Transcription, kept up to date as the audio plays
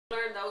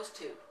Learn those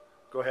two.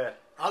 Go ahead.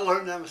 I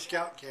learned them at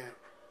scout camp,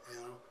 you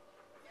know.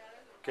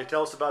 Okay,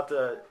 tell us about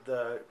the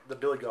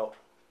Billy Goat.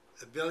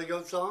 The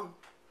Billygoat Song?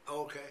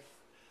 Okay.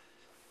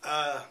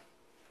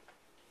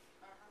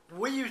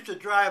 We used to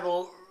drive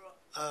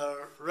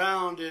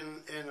around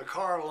in a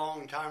car a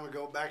long time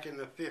ago, back in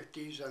the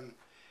 50s, and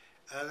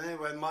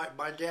anyway,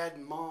 my dad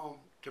and mom,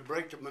 to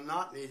break the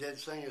monotony, they'd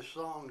sing us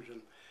songs,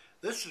 and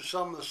this is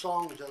some of the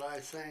songs that I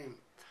sing.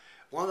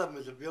 One of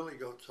them is a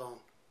Billygoat song.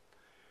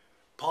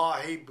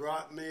 Pa, he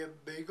brought me a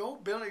big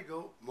old billy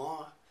goat.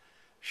 Ma,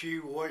 she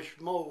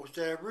washed most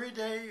every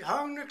day,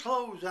 hung the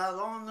clothes out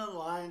on the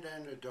line,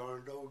 and the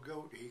darned old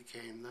goat, he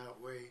came that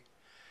way.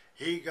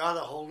 He got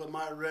a hold of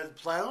my red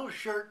flannel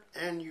shirt,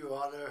 and you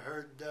ought to have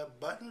heard the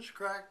buttons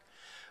crack.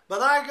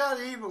 But I got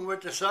even with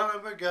the son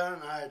of a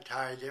gun. I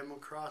tied him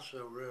across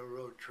a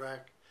railroad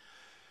track.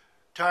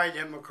 Tied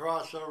him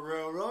across a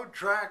railroad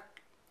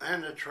track,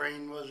 and the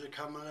train was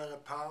a-coming at a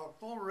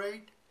powerful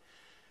rate.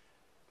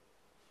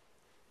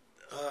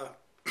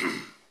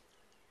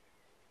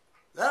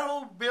 That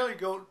old Billy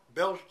Goat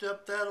belched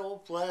up that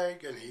old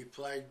flag, and he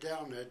flagged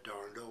down that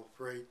darned old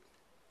freight.